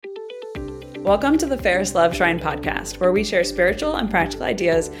Welcome to the Ferris Love Shrine podcast, where we share spiritual and practical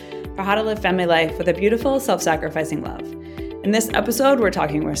ideas for how to live family life with a beautiful, self-sacrificing love. In this episode, we're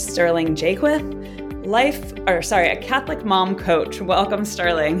talking with Sterling Jaquith, a Catholic mom coach. Welcome,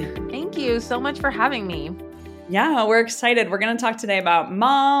 Sterling. Thank you so much for having me. Yeah, we're excited. We're going to talk today about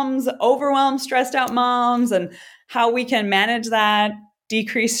moms, overwhelmed, stressed out moms, and how we can manage that,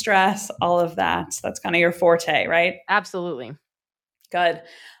 decrease stress, all of that. That's kind of your forte, right? Absolutely. Good.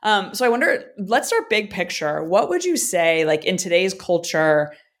 So I wonder, let's start big picture. What would you say, like in today's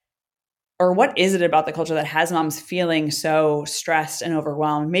culture, or what is it about the culture that has moms feeling so stressed and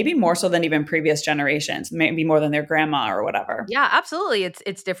overwhelmed? Maybe more so than even previous generations, maybe more than their grandma or whatever. Yeah, absolutely.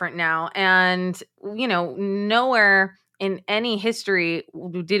 It's different now. And, nowhere in any history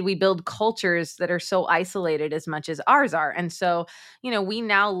did we build cultures that are so isolated as much as ours are. And so, we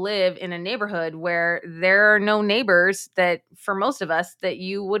now live in a neighborhood where there are no neighbors that, for most of us, that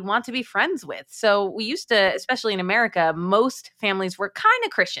you would want to be friends with. So we used to, especially in America, most families were kind of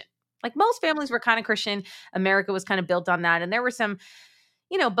Christian. Like most families were kind of Christian. America was kind of built on that. And there were some,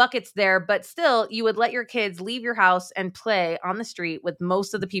 buckets there, but still you would let your kids leave your house and play on the street with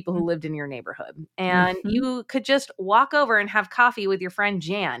most of the people who lived in your neighborhood. And you could just walk over and have coffee with your friend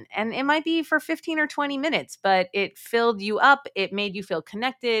Jan. And it might be for 15 or 20 minutes, but it filled you up. It made you feel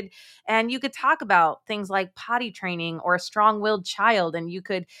connected. And you could talk about things like potty training or a strong-willed child. And you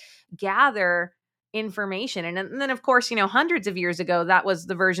could gather information. And then, of course, hundreds of years ago, that was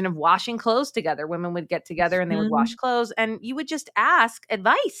the version of washing clothes together. Women would get together and they would wash clothes, and you would just ask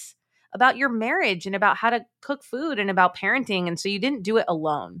advice about your marriage and about how to cook food and about parenting. And so you didn't do it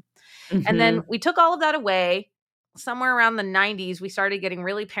alone. And then we took all of that away. Somewhere around the 90s, we started getting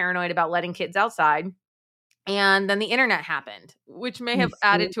really paranoid about letting kids outside. And then the internet happened, which may have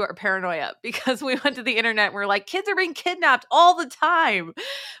added to our paranoia, because we went to the internet and we're like, kids are being kidnapped all the time.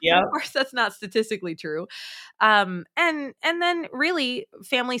 Yeah, of course, that's not statistically true. And then really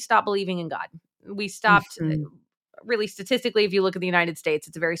families stopped believing in God. We stopped really statistically. If you look at the United States,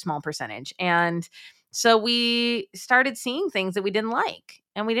 it's a very small percentage. And so we started seeing things that we didn't like,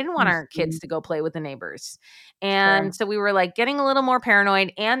 and we didn't want our kids to go play with the neighbors. And so we were like getting a little more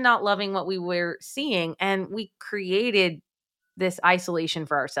paranoid and not loving what we were seeing. And we created this isolation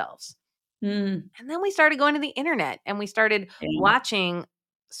for ourselves. And then we started going to the internet and we started watching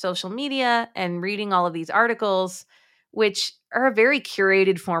social media and reading all of these articles, which are a very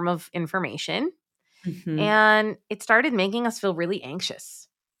curated form of information. And it started making us feel really anxious.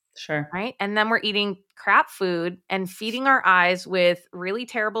 Sure. Right. And then we're eating crap food and feeding our eyes with really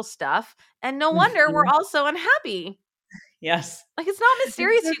terrible stuff. And no wonder we're all so unhappy. Yes. Like, it's not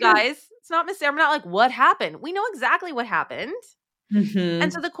mysterious, you guys. It's not mysterious. I'm not like, what happened? We know exactly what happened.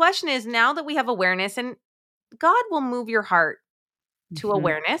 And so the question is, now that we have awareness, and God will move your heart to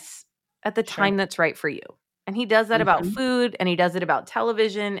awareness at the time that's right for you. And he does that about food, and he does it about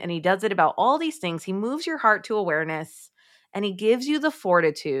television, and he does it about all these things. He moves your heart to awareness. And he gives you the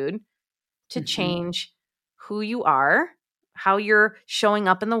fortitude to change who you are, how you're showing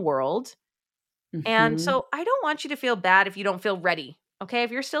up in the world. And so I don't want you to feel bad if you don't feel ready. Okay.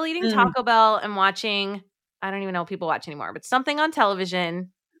 If you're still eating Taco Bell and watching, I don't even know what people watch anymore, but something on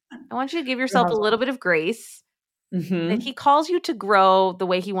television, I want you to give yourself a little bit of grace that he calls you to grow the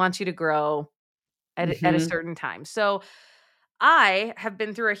way he wants you to grow at a certain time. So I have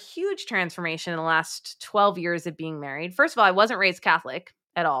been through a huge transformation in the last 12 years of being married. First of all, I wasn't raised Catholic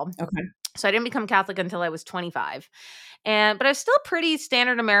at all. Okay. So I didn't become Catholic until I was 25. But I was still pretty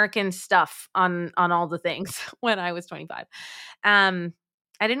standard American stuff on all the things when I was 25. I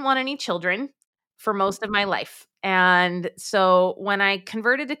didn't want any children for most of my life. And so when I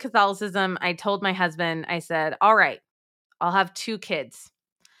converted to Catholicism, I told my husband, I said, all right, I'll have 2 kids.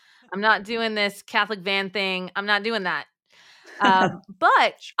 I'm not doing this Catholic van thing. I'm not doing that.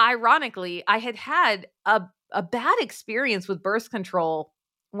 But ironically, I had a bad experience with birth control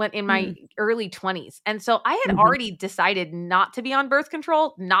when in my early 20s. And so I had already decided not to be on birth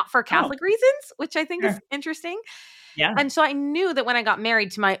control, not for Catholic reasons, which I think is interesting. Yeah. And so I knew that when I got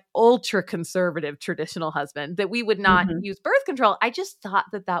married to my ultra conservative traditional husband, that we would not use birth control. I just thought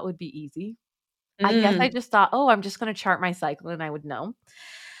that would be easy. I guess I just thought, I'm just going to chart my cycle and I would know.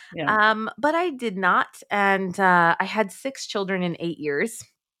 Yeah. But I did not. And I had 6 children in 8 years.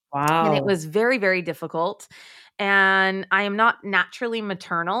 Wow. And it was very, very difficult. And I am not naturally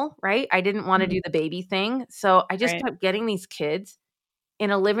maternal, right? I didn't want to do the baby thing. So I just kept getting these kids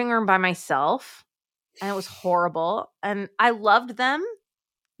in a living room by myself. And it was horrible. And I loved them.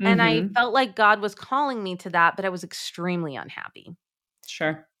 And I felt like God was calling me to that, but I was extremely unhappy.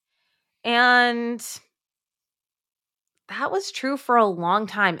 Sure. And that was true for a long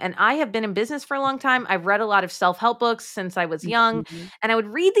time. And I have been in business for a long time. I've read a lot of self-help books since I was young. Mhm. And I would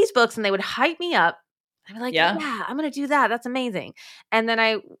read these books and they would hype me up. I'd be like, Yeah. yeah, I'm going to do that. That's amazing. And then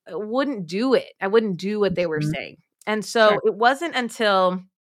I wouldn't do it. I wouldn't do what they were Mhm. saying. And so Sure. it wasn't until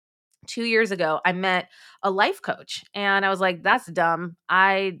 2 years ago, I met a life coach and I was like, that's dumb.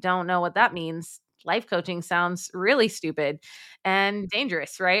 I don't know what that means. Life coaching sounds really stupid and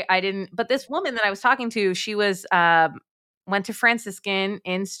dangerous, right? But this woman that I was talking to, she was, went to Franciscan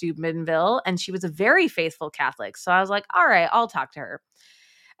in Steubenville and she was a very faithful Catholic. So I was like, all right, I'll talk to her.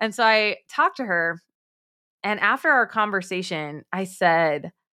 And so I talked to her. And after our conversation, I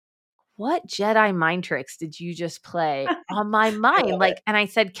said, what Jedi mind tricks did you just play on my I love mind? it. Like, and I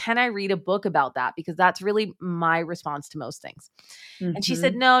said, can I read a book about that? Because that's really my response to most things. And she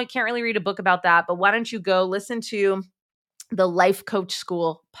said, Mhm. no, you can't really read a book about that, but why don't you go listen to the Life Coach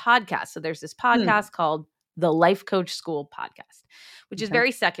School podcast? So there's this Hmm. podcast called the Life Coach School podcast, which is Okay.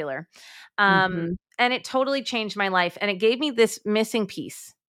 very secular. Mhm. And it totally changed my life. And it gave me this missing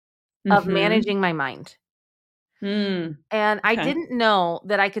piece of Mhm. managing my mind. Mm. And I Okay. didn't know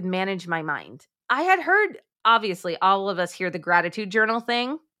that I could manage my mind. I had heard, obviously, all of us hear the gratitude journal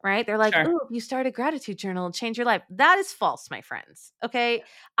thing, right? They're like, Sure. oh, if you start a gratitude journal, it'll change your life. That is false, my friends. Okay.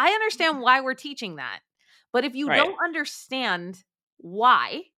 I understand why we're teaching that. But if you Right. don't understand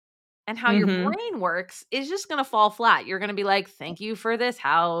why and how your Mhm. brain works, it's just going to fall flat. You're going to be like, thank you for this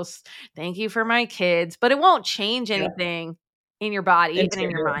house. Thank you for my kids. But it won't change Yep. anything in your body and in your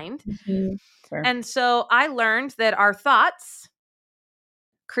Interior. mind. Mhm. Sure. And so I learned that our thoughts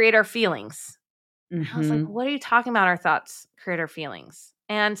create our feelings. I was like, Mhm. what are you talking about? Our thoughts create our feelings.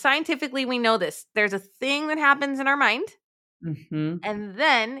 And scientifically, we know this. There's a thing that happens in our mind, Mhm. and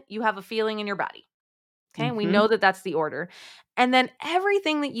then you have a feeling in your body. Okay. We know Mhm. that that's the order. And then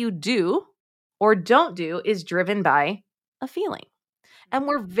everything that you do or don't do is driven by a feeling. And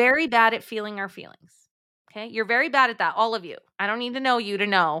we're very bad at feeling our feelings. Okay. You're very bad at that, all of you. I don't need to know you to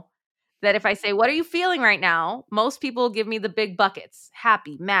know that if I say, what are you feeling right now? Most people give me the big buckets: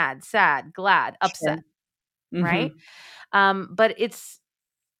 happy, mad, sad, glad, upset, Sure. right? Mhm. But it's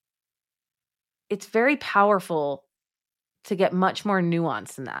very powerful to get much more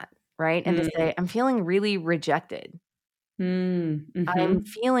nuance than that, right? And to Mm. say, I'm feeling really rejected. Mm. I'm Mhm.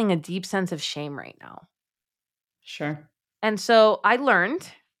 feeling a deep sense of shame right now. Sure. And so I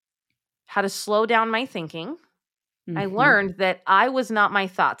learned how to slow down my thinking. I Mhm. learned that I was not my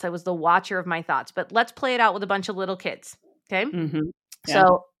thoughts. I was the watcher of my thoughts. But let's play it out with a bunch of little kids. Okay. Mhm. Yeah.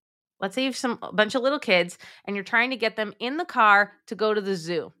 So let's say you've a bunch of little kids and you're trying to get them in the car to go to the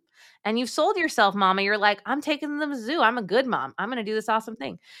zoo. And you've sold yourself, mama. You're like, I'm taking them to the zoo. I'm a good mom. I'm going to do this awesome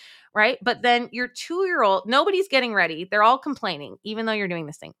thing. Right. But then your 2-year old, nobody's getting ready. They're all complaining, even though you're doing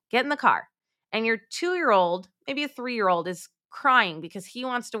this thing. Get in the car. And your 2-year old, maybe a 3-year old, is crying because he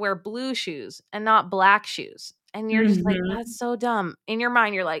wants to wear blue shoes and not black shoes. And you're just like, Mhm. that's so dumb. In your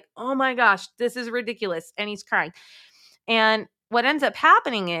mind, you're like, oh my gosh, this is ridiculous. And he's crying. And what ends up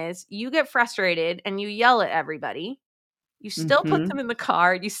happening is you get frustrated and you yell at everybody. You still put them Mhm. in the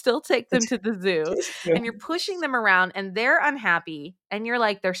car, you still take them to the zoo, It's true. and you're pushing them around and they're unhappy. And you're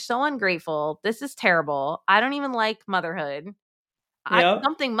like, they're so ungrateful. This is terrible. I don't even like motherhood. Yep.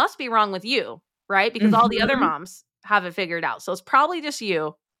 Something must be wrong with you, right? Because all the other Mhm. moms have it figured out. So it's probably just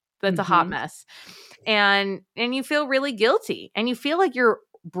you that's a hot Mhm. mess. And you feel really guilty and you feel like you're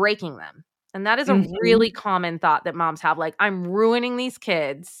breaking them. And that is a Mhm. really common thought that moms have, like, I'm ruining these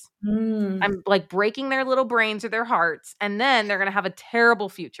kids. Mm. I'm like breaking their little brains or their hearts, and then they're going to have a terrible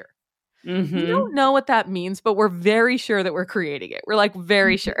future. We don't Mhm. know what that means, but we're very sure that we're creating it. We're like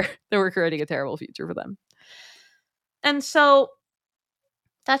very Mhm. sure that we're creating a terrible future for them. And so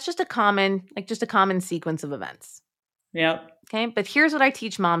that's just a common sequence of events. Yep. Okay. But here's what I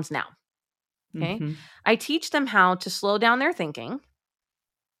teach moms now. Okay. Mhm. I teach them how to slow down their thinking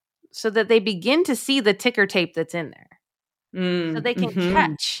so that they begin to see the ticker tape that's in there. So Mm. they can Mhm.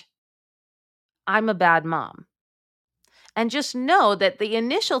 catch, I'm a bad mom. And just know that the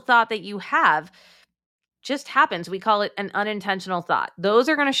initial thought that you have just happens. We call it an unintentional thought. Those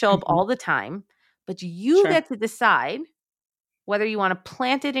are going to show up Mhm. all the time, but you Sure. get to decide whether you want to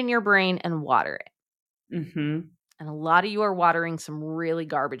plant it in your brain and water it. Mhm. And a lot of you are watering some really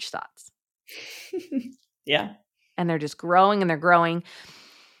garbage thoughts, Yeah. and they're just growing and they're growing.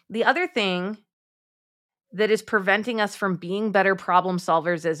 The other thing that is preventing us from being better problem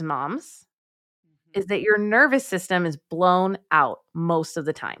solvers as moms is that your nervous system is blown out most of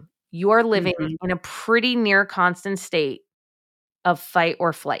the time. You are living Mhm. in a pretty near constant state of fight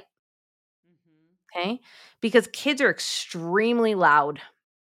or flight. Mhm. Okay. Because kids are extremely loud.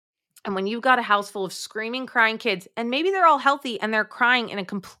 And when you've got a house full of screaming, crying kids, and maybe they're all healthy and they're crying in a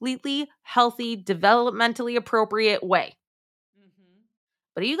completely healthy, developmentally appropriate way.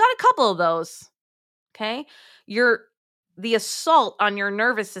 But you got a couple of those, okay? The assault on your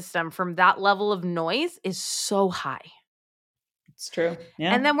nervous system from that level of noise is so high. It's true.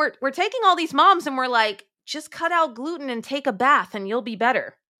 Yeah. And then we're taking all these moms and we're like, just cut out gluten and take a bath and you'll be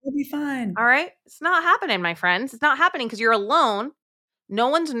better. You'll be fine. All right? It's not happening, my friends. It's not happening because you're alone. No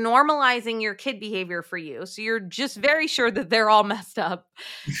one's normalizing your kid behavior for you. So you're just very sure that they're all messed up,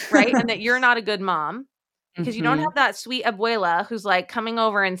 right? And that you're not a good mom because you don't have that sweet abuela who's like coming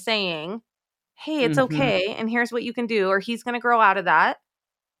over and saying, hey, it's okay. And here's what you can do. Or he's going to grow out of that.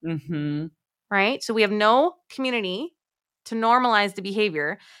 Right? So we have no community to normalize the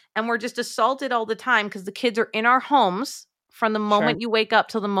behavior. And we're just assaulted all the time because the kids are in our homes from the moment you wake up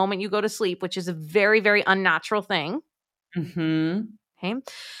till the moment you go to sleep, which is a very, very unnatural thing. Okay.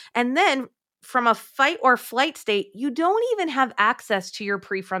 And then from a fight or flight state, you don't even have access to your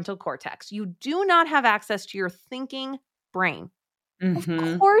prefrontal cortex. You do not have access to your thinking brain. Of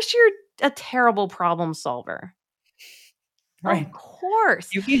course, you're a terrible problem solver. Right. Of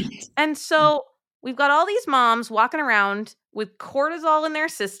course. You can't. And so we've got all these moms walking around with cortisol in their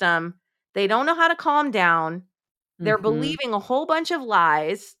system. They don't know how to calm down. They're believing a whole bunch of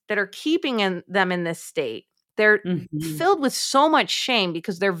lies that are keeping them in this state. They're filled with so much shame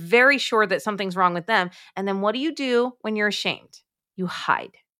because they're very sure that something's wrong with them. And then what do you do when you're ashamed? You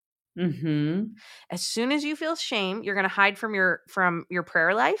hide. As soon as you feel shame, you're going to hide from your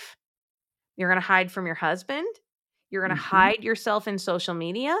prayer life. You're going to hide from your husband. You're going to hide yourself in social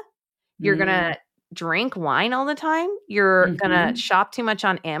media. You're going to drink wine all the time. You're going to shop too much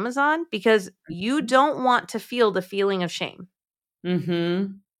on Amazon because you don't want to feel the feeling of shame.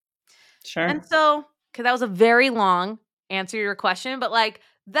 Sure. And so, because that was a very long answer to your question, but like,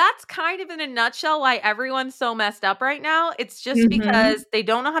 that's kind of in a nutshell why everyone's so messed up right now. It's just because they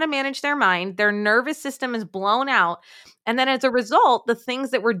don't know how to manage their mind. Their nervous system is blown out. And then as a result, the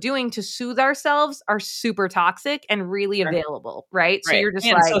things that we're doing to soothe ourselves are super toxic and really available, right? So you're just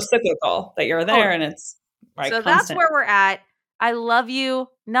and so cyclical that you're there and it's so constant. That's where we're at. I love you.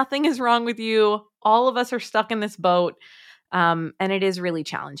 Nothing is wrong with you. All of us are stuck in this boat. And it is really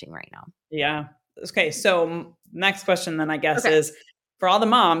challenging right now. Yeah. Okay. So next question then I guess is for all the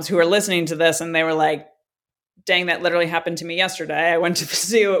moms who are listening to this and they were like, dang, that literally happened to me yesterday. I went to the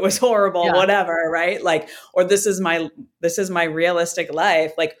zoo. It was horrible, whatever. Right. Like, or this is my realistic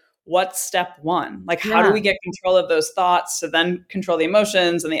life. Like, what's step one? Like, how do we get control of those thoughts to then control the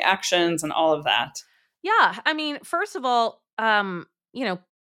emotions and the actions and all of that? Yeah. I mean, first of all,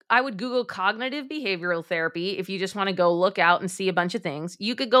 I would Google cognitive behavioral therapy if you just want to go look out and see a bunch of things.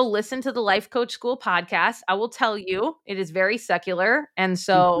 You could go listen to the Life Coach School podcast. I will tell you, it is very secular. And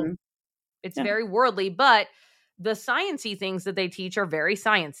so it's very worldly, but the sciencey things that they teach are very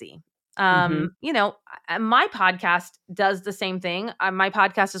sciencey. My podcast does the same thing. My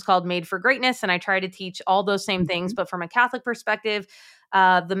podcast is called Made for Greatness, and I try to teach all those same things, but from a Catholic perspective.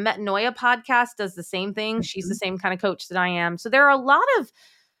 The Metanoia podcast does the same thing. She's the same kind of coach that I am. So there are a lot of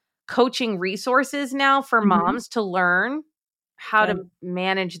coaching resources now for moms to learn how to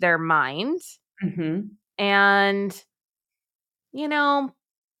manage their mind. And,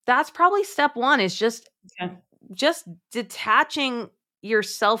 that's probably step one is just detaching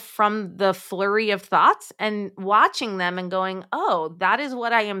yourself from the flurry of thoughts and watching them and going, oh, that is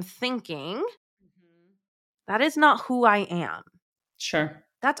what I am thinking. That is not who I am. Sure.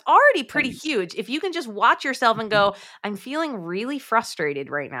 That's already pretty huge. If you can just watch yourself and go, I'm feeling really frustrated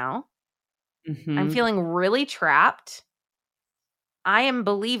right now. I'm feeling really trapped. I am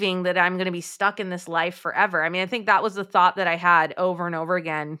believing that I'm going to be stuck in this life forever. I mean, I think that was the thought that I had over and over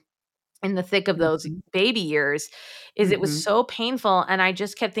again in the thick of those baby years is it was so painful. And I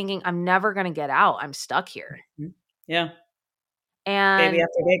just kept thinking, I'm never going to get out. I'm stuck here. Yeah. And baby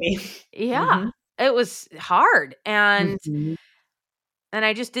after baby. Yeah. It was hard. And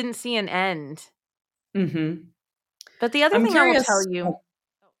I just didn't see an end. But the other thing I will tell you.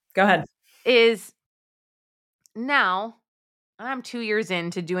 Go ahead. Is now I'm 2 years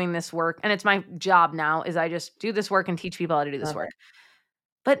into doing this work and it's my job now is I just do this work and teach people how to do this work.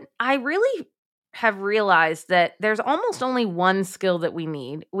 But I really have realized that there's almost only one skill that we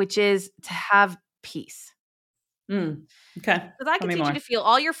need, which is to have peace. Okay. Because I can teach you to feel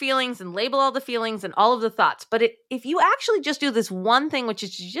all your feelings and label all the feelings and all of the thoughts. But if you actually just do this one thing, which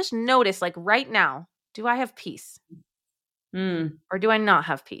is to just notice, like right now, do I have peace? Or do I not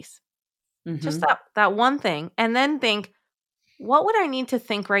have peace? Just that one thing. And then think, what would I need to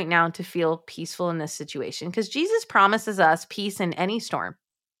think right now to feel peaceful in this situation? Because Jesus promises us peace in any storm.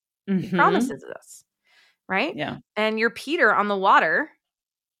 He promises us, right? Yeah. And you're Peter on the water.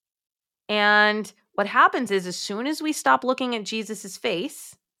 And what happens is as soon as we stop looking at Jesus's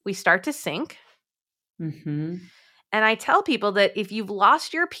face, we start to sink. And I tell people that if you've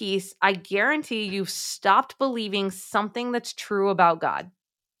lost your peace, I guarantee you've stopped believing something that's true about God.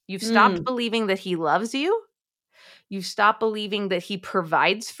 You've stopped believing that he loves you. You've stopped believing that he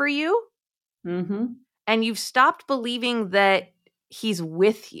provides for you. And you've stopped believing that he's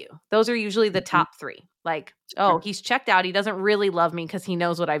with you. Those are usually the top three. Like, oh, he's checked out. He doesn't really love me because he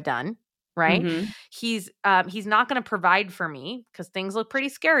knows what I've done. Right? He's not going to provide for me because things look pretty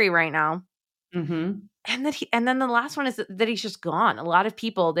scary right now. And then the last one is that he's just gone. A lot of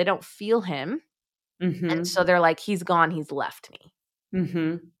people, they don't feel him. And so they're like, he's gone. He's left me.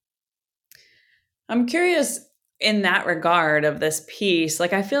 I'm curious in that regard of this piece.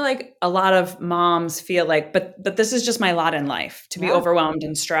 Like, I feel like a lot of moms feel like, but this is just my lot in life, to be overwhelmed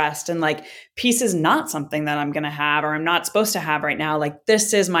and stressed. And like, peace is not something that I'm going to have, or I'm not supposed to have right now. Like,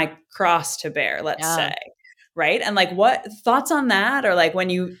 this is my cross to bear, let's say. Right. And like, what thoughts on that? Or like when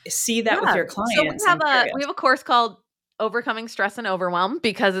you see that with your clients? So we have a course called Overcoming Stress and Overwhelm,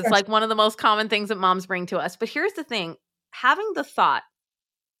 because it's like one of the most common things that moms bring to us. But here's the thing, having the thought,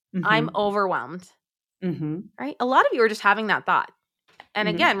 I'm overwhelmed, right? A lot of you are just having that thought. And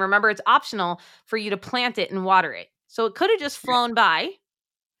again, remember, it's optional for you to plant it and water it. So it could have just flown by,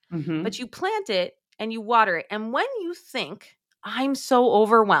 but you plant it and you water it. And when you think, I'm so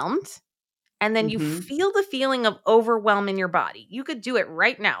overwhelmed, and then you feel the feeling of overwhelm in your body, you could do it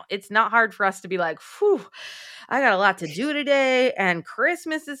right now. It's not hard for us to be like, whew, I got a lot to do today, and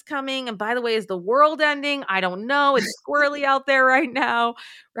Christmas is coming. And by the way, is the world ending? I don't know. It's squirrely out there right now,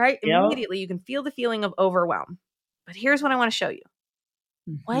 right? Immediately, you can feel the feeling of overwhelm. But here's what I want to show you.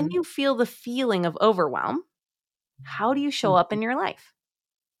 When you feel the feeling of overwhelm, how do you show up in your life?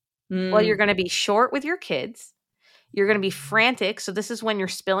 Well, you're going to be short with your kids. You're going to be frantic. So this is when you're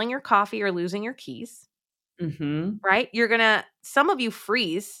spilling your coffee or losing your keys, right? Some of you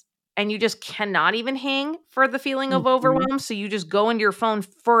freeze and you just cannot even hang for the feeling of overwhelm. So you just go into your phone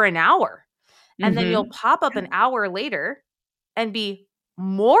for an hour, and then you'll pop up an hour later and be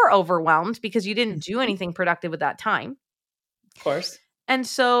more overwhelmed because you didn't do anything productive with that time. Of course. And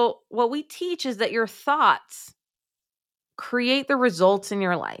so what we teach is that your thoughts create the results in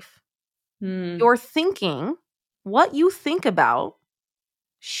your life. Your thinking, what you think about,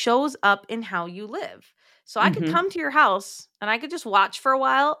 shows up in how you live. So I could come to your house and I could just watch for a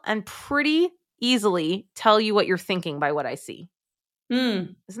while and pretty easily tell you what you're thinking by what I see.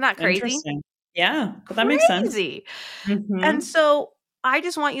 Isn't that crazy? Interesting. Yeah, but that makes sense. And so I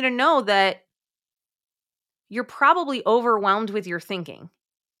just want you to know that you're probably overwhelmed with your thinking.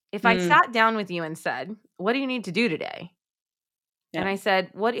 If I sat down with you and said, what do you need to do today? And I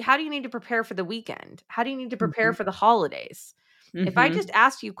said, how do you need to prepare for the weekend? How do you need to prepare for the holidays? If I just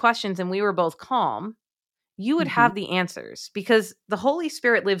asked you questions and we were both calm, you would have the answers, because the Holy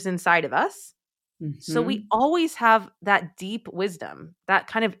Spirit lives inside of us. So we always have that deep wisdom, that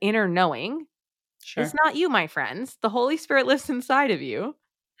kind of inner knowing. It's not you, my friends. The Holy Spirit lives inside of you.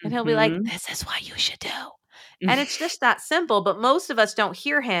 And he'll be like, this is what you should do. And it's just that simple. But most of us don't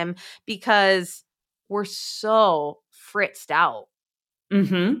hear him because we're so fritzed out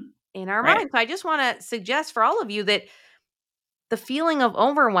in our mind. So I just want to suggest for all of you that the feeling of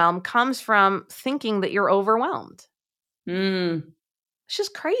overwhelm comes from thinking that you're overwhelmed. It's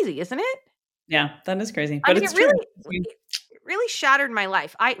just crazy, isn't it? Yeah, that is crazy. But it's it really shattered my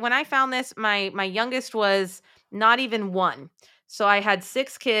life. When I found this, my youngest was not even one. So I had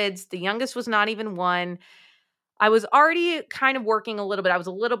 6 kids. The youngest was not even one. I was already kind of working a little bit. I was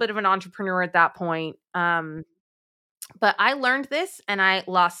a little bit of an entrepreneur at that point. But I learned this and I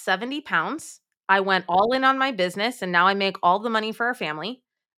lost 70 pounds. I went all in on my business, and now I make all the money for our family.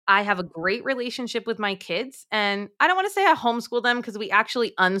 I have a great relationship with my kids, and I don't want to say I homeschool them because we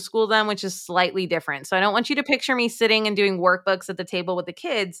actually unschool them, which is slightly different. So I don't want you to picture me sitting and doing workbooks at the table with the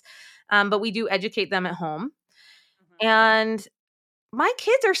kids, but we do educate them at home. And my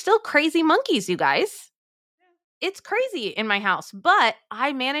kids are still crazy monkeys, you guys. It's crazy in my house, but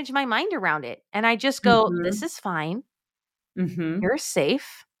I manage my mind around it. And I just go, this is fine. You're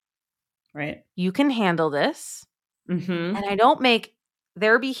safe. Right. You can handle this. And I don't make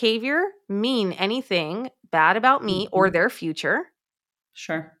their behavior mean anything bad about me or their future.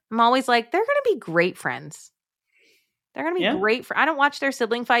 Sure. I'm always like, they're going to be great friends. They're going to be great. I don't watch their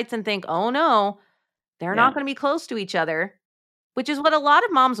sibling fights and think, oh no, they're not going to be close to each other, which is what a lot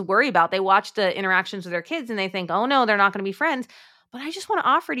of moms worry about. They watch the interactions with their kids and they think, oh no, they're not going to be friends. But I just want to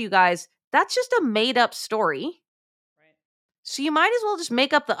offer to you guys, that's just a made up story. So you might as well just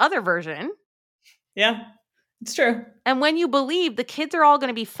make up the other version. Yeah, it's true. And when you believe the kids are all going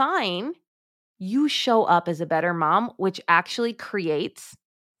to be fine, you show up as a better mom, which actually creates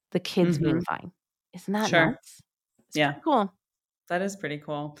the kids being fine. Isn't that Sure. nuts? It's Yeah. pretty cool. That is pretty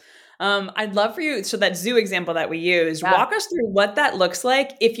cool. I'd love for you. So that zoo example that we used, Yeah. walk us through what that looks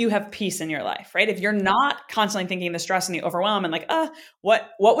like if you have peace in your life, right? If you're not constantly thinking the stress and the overwhelm and like, what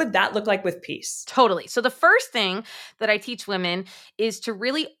would that look like with peace? Totally. So the first thing that I teach women is to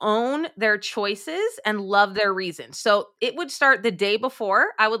really own their choices and love their reasons. So it would start the day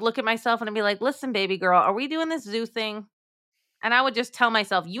before. I would look at myself and I'd be like, listen, baby girl, are we doing this zoo thing? And I would just tell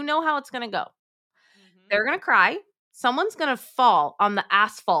myself, you know how it's going to go. They're going to cry. Someone's going to fall on the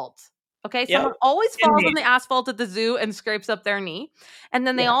asphalt. Okay. Yep. Someone always falls on the asphalt at the zoo and scrapes up their knee. And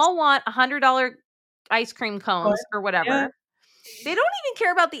then they all want $100 ice cream cones or whatever. Yeah. They don't even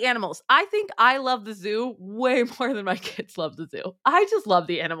care about the animals. I think I love the zoo way more than my kids love the zoo. I just love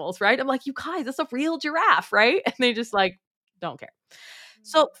the animals, right? I'm like, you guys, it's a real giraffe, right? And they just like, don't care.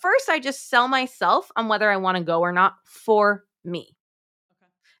 So first I just sell myself on whether I want to go or not for me.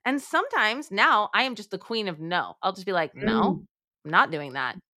 And sometimes now I am just the queen of no. I'll just be like, no, I'm not doing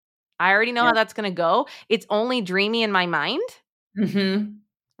that. I already know how that's going to go. It's only dreamy in my mind.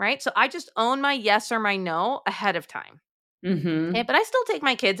 Right? So I just own my yes or my no ahead of time. Okay, but I still take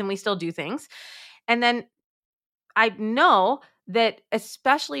my kids and we still do things. And then I know that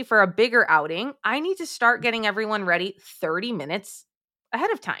especially for a bigger outing, I need to start getting everyone ready 30 minutes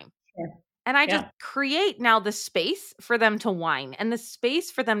ahead of time. And I just create now the space for them to whine and the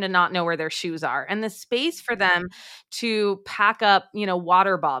space for them to not know where their shoes are and the space for them to pack up,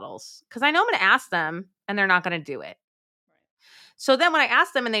 water bottles. Because I know I'm going to ask them and they're not going to do it. So then when I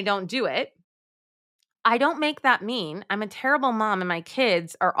ask them and they don't do it, I don't make that mean I'm a terrible mom and my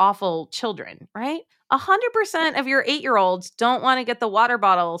kids are awful children, right? 100% of your 8-year-olds don't want to get the water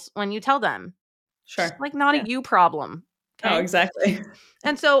bottles when you tell them. Sure. It's like not a you problem. Okay? Oh, exactly.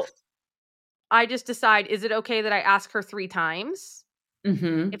 And so I just decide, is it okay that I ask her 3 times?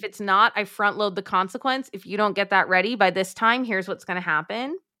 If it's not, I front load the consequence. If you don't get that ready by this time, here's what's going to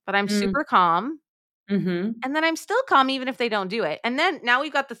happen. But I'm super calm. And then I'm still calm even if they don't do it. And then now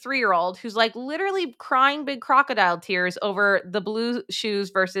we've got the 3-year-old who's like literally crying big crocodile tears over the blue shoes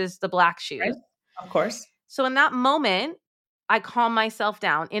versus the black shoes. Right. Of course. So in that moment, I calm myself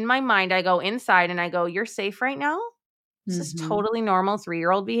down. In my mind, I go inside and I go, you're safe right now. This is totally normal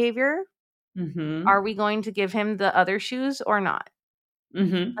 3-year-old behavior. Are we going to give him the other shoes or not?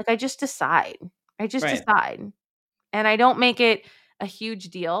 Like I just decide. Decide. And I don't make it a huge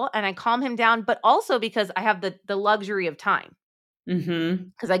deal. And I calm him down, but also because I have the luxury of time.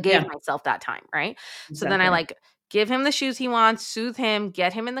 Because I gave myself that time, right? Exactly. So then I give him the shoes he wants, soothe him,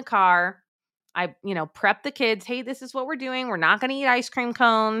 get him in the car. I, prep the kids. Hey, this is what we're doing. We're not going to eat ice cream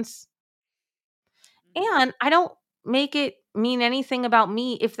cones. And I don't make it mean anything about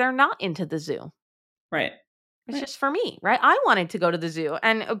me if they're not into the zoo. Right. It's just for me, right? I wanted to go to the zoo.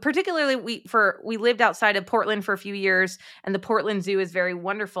 And particularly we lived outside of Portland for a few years, and the Portland Zoo is very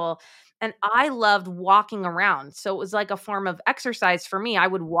wonderful. And I loved walking around. So it was like a form of exercise for me. I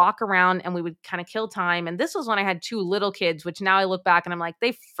would walk around and we would kind of kill time. And this was when I had 2 little kids, which now I look back and I'm like,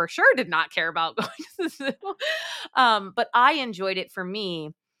 they for sure did not care about going to the zoo. But I enjoyed it for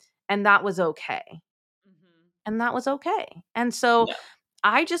me. And that was okay. And that was okay. And so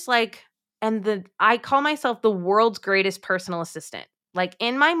I just I call myself the world's greatest personal assistant. Like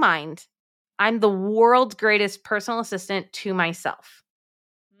in my mind, I'm the world's greatest personal assistant to myself.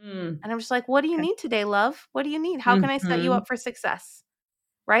 And I'm just like, what do you need today, love? What do you need? How can I set you up for success?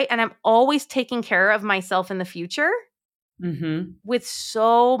 Right. And I'm always taking care of myself in the future with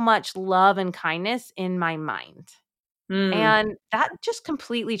so much love and kindness in my mind. And that just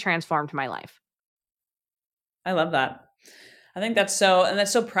completely transformed my life. I love that. I think that's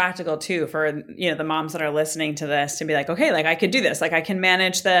so practical too for, the moms that are listening to this to be like, okay, like I could do this. Like I can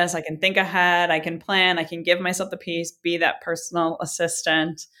manage this. I can think ahead. I can plan. I can give myself the peace, be that personal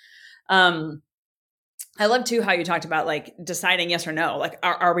assistant. I love too how you talked about like deciding yes or no. Like,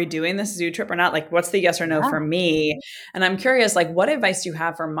 are we doing this zoo trip or not? Like, what's the yes or no for me? And I'm curious, like, what advice do you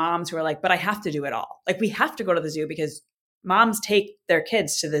have for moms who are like, but I have to do it all. Like, we have to go to the zoo because moms take their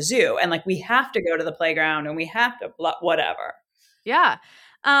kids to the zoo, and like we have to go to the playground and we have to whatever. Yeah.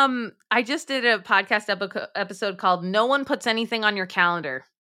 I just did a podcast episode called No One Puts Anything on Your Calendar.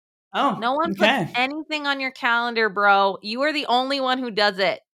 Oh, no one puts anything on your calendar, bro. You are the only one who does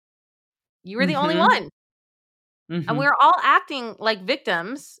it. You are the only one. And we're all acting like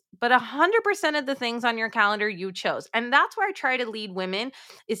victims but 100% of the things on your calendar you chose. And that's where I try to lead women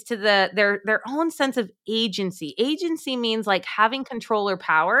is to their own sense of agency. Agency means like having control or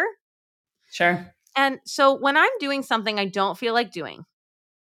power. Sure. And so when I'm doing something I don't feel like doing,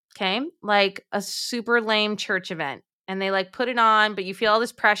 okay, like a super lame church event, and they like put it on, but you feel all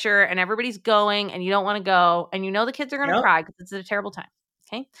this pressure and everybody's going and you don't want to go, and you know the kids are going to cry because it's a terrible time.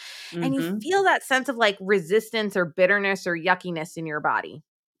 Okay. And you feel that sense of like resistance or bitterness or yuckiness in your body.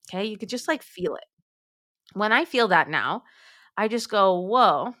 Okay. You could just like feel it. When I feel that now, I just go,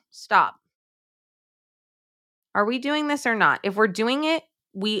 whoa, stop. Are we doing this or not? If we're doing it,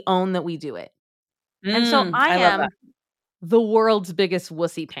 we own that we do it. And so I am the world's biggest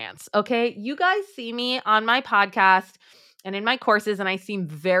wussy pants. Okay. You guys see me on my podcast and in my courses, and I seem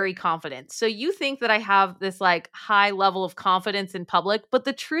very confident. So you think that I have this like high level of confidence in public, but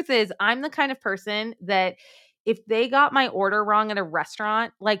the truth is I'm the kind of person that if they got my order wrong at a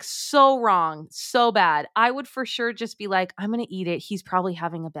restaurant, like so wrong, so bad, I would for sure just be like, I'm going to eat it. He's probably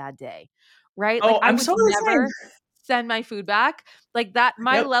having a bad day. Right. Like I would never send my food back. Like that,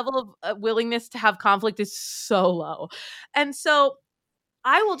 my level of willingness to have conflict is so low. And so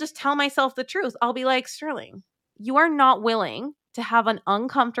I will just tell myself the truth. I'll be like, Sterling, you are not willing to have an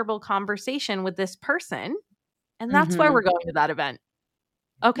uncomfortable conversation with this person. And that's why we're going to that event.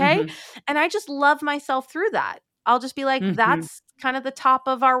 Okay. And I just love myself through that. I'll just be like, that's kind of the top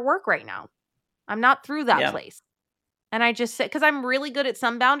of our work right now. I'm not through that place. And I just say, because I'm really good at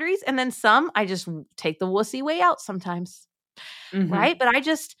some boundaries, and then some, I just take the wussy way out sometimes. Right. But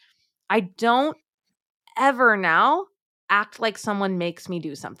I don't ever now act like someone makes me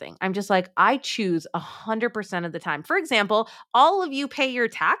do something. I'm just like, I choose 100% of the time. For example, all of you pay your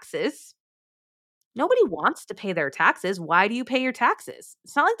taxes. Nobody wants to pay their taxes. Why do you pay your taxes?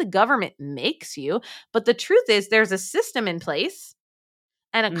 It's not like the government makes you, but the truth is there's a system in place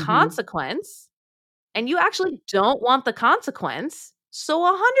and a consequence, and you actually don't want the consequence. So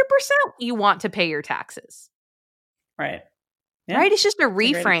 100% you want to pay your taxes. Right. Yeah. Right? It's just a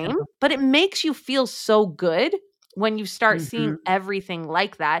reframe, but it makes you feel so good when you start seeing everything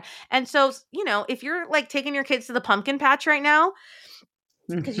like that. And so, you know, if you're like taking your kids to the pumpkin patch right now,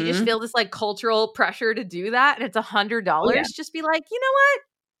 because you just feel this like cultural pressure to do that, and it's $100, just be like, you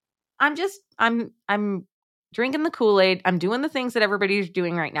know what? I'm drinking the Kool-Aid. I'm doing the things that everybody's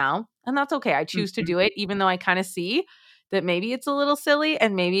doing right now. And that's okay. I choose to do it, even though I kind of see that maybe it's a little silly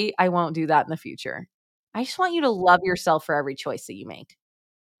and maybe I won't do that in the future. I just want you to love yourself for every choice that you make.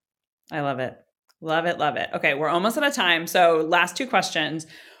 I love it. Love it. Love it. Okay. We're almost out of time. So last two questions.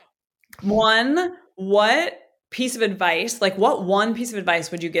 One, what piece of advice, like what one piece of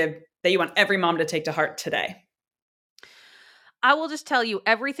advice would you give that you want every mom to take to heart today? I will just tell you,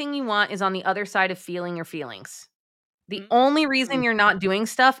 everything you want is on the other side of feeling your feelings. The only reason you're not doing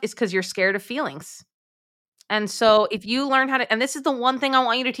stuff is because you're scared of feelings. And so if you learn how to, and this is the one thing I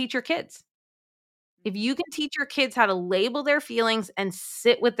want you to teach your kids. If you can teach your kids how to label their feelings and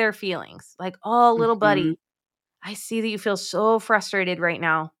sit with their feelings, like, oh, little buddy, I see that you feel so frustrated right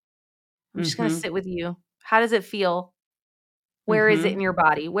now. I'm just going to sit with you. How does it feel? Where is it in your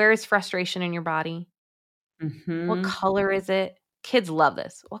body? Where is frustration in your body? What color is it? Kids love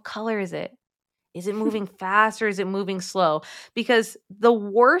this. What color is it? Is it moving fast or is it moving slow? Because the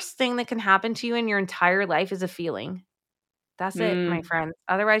worst thing that can happen to you in your entire life is a feeling. That's it, my friend.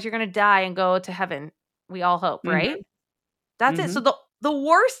 Otherwise, you're going to die and go to heaven. We all hope, right? That's it. So the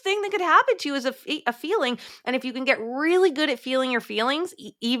worst thing that could happen to you is a feeling. And if you can get really good at feeling your feelings,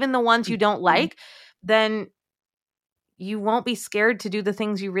 even the ones you don't like, then you won't be scared to do the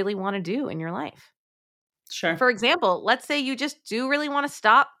things you really want to do in your life. Sure. For example, let's say you just do really want to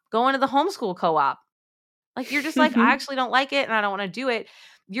stop going to the homeschool co-op. Like you're just like, I actually don't like it and I don't want to do it.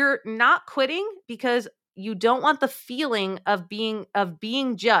 You're not quitting because you don't want the feeling of being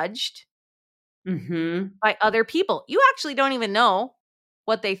judged by other people. You actually don't even know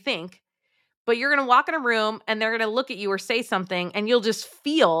what they think, but you're going to walk in a room and they're going to look at you or say something and you'll just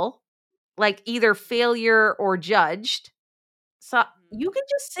feel like either failure or judged. So you can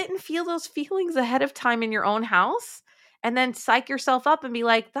just sit and feel those feelings ahead of time in your own house and then psych yourself up and be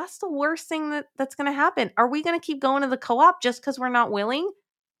like, that's the worst thing that's going to happen. Are we going to keep going to the co-op just because we're not willing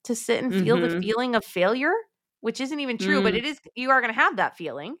to sit and feel the feeling of failure, which isn't even true, but it is, you are going to have that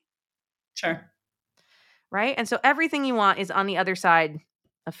feeling. Sure. Right. And so everything you want is on the other side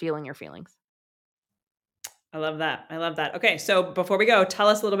of feeling your feelings. I love that. I love that. Okay. So before we go, tell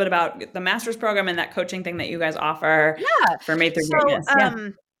us a little bit about the master's program and that coaching thing that you guys offer for Made Through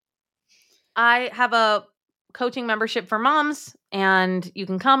Greatness. I have a coaching membership for moms, and you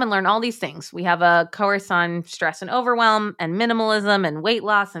can come and learn all these things. We have a course on stress and overwhelm and minimalism and weight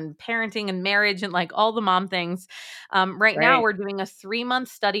loss and parenting and marriage and like all the mom things. Right now we're doing a 3-month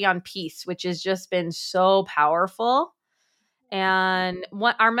study on peace, which has just been so powerful. And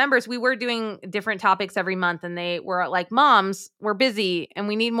what our members, we were doing different topics every month, and they were like, moms, we're busy and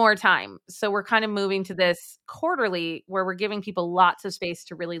we need more time. So we're kind of moving to this quarterly where we're giving people lots of space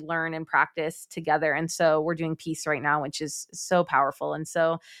to really learn and practice together. And so we're doing peace right now, which is so powerful. And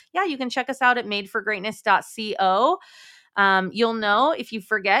so, yeah, you can check us out at madeforgreatness.co. You'll know if you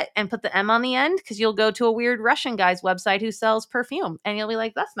forget and put the M on the end, because you'll go to a weird Russian guy's website who sells perfume and you'll be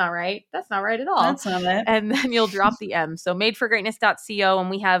like, that's not right. That's not right at all. That's not it. And then you'll drop the M. So madeforgreatness.co. And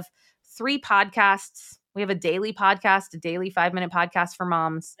we have 3 podcasts. We have a daily podcast, a daily 5-minute podcast for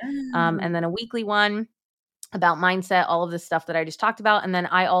moms, and then a weekly one about mindset, all of this stuff that I just talked about. And then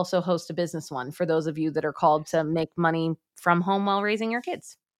I also host a business one for those of you that are called to make money from home while raising your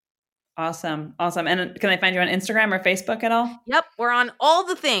kids. Awesome. And can I find you on Instagram or Facebook at all? Yep. We're on all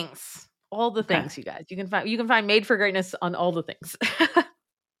the things. All the things, you guys. You can find Made for Greatness on all the things.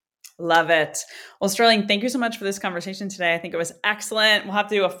 Love it. Well, Sterling, thank you so much for this conversation today. I think it was excellent. We'll have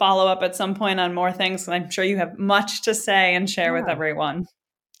to do a follow-up at some point on more things. And I'm sure you have much to say and share with everyone.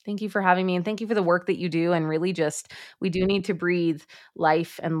 Thank you for having me. And thank you for the work that you do. And really we do need to breathe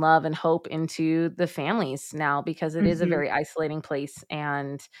life and love and hope into the families now, because it is a very isolating place.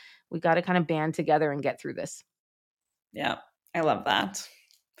 And we got to kind of band together and get through this. Yeah, I love that.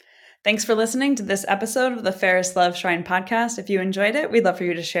 Thanks for listening to this episode of the Ferris Love Shrine podcast. If you enjoyed it, we'd love for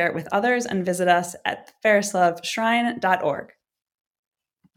you to share it with others and visit us at ferrisloveshrine.org.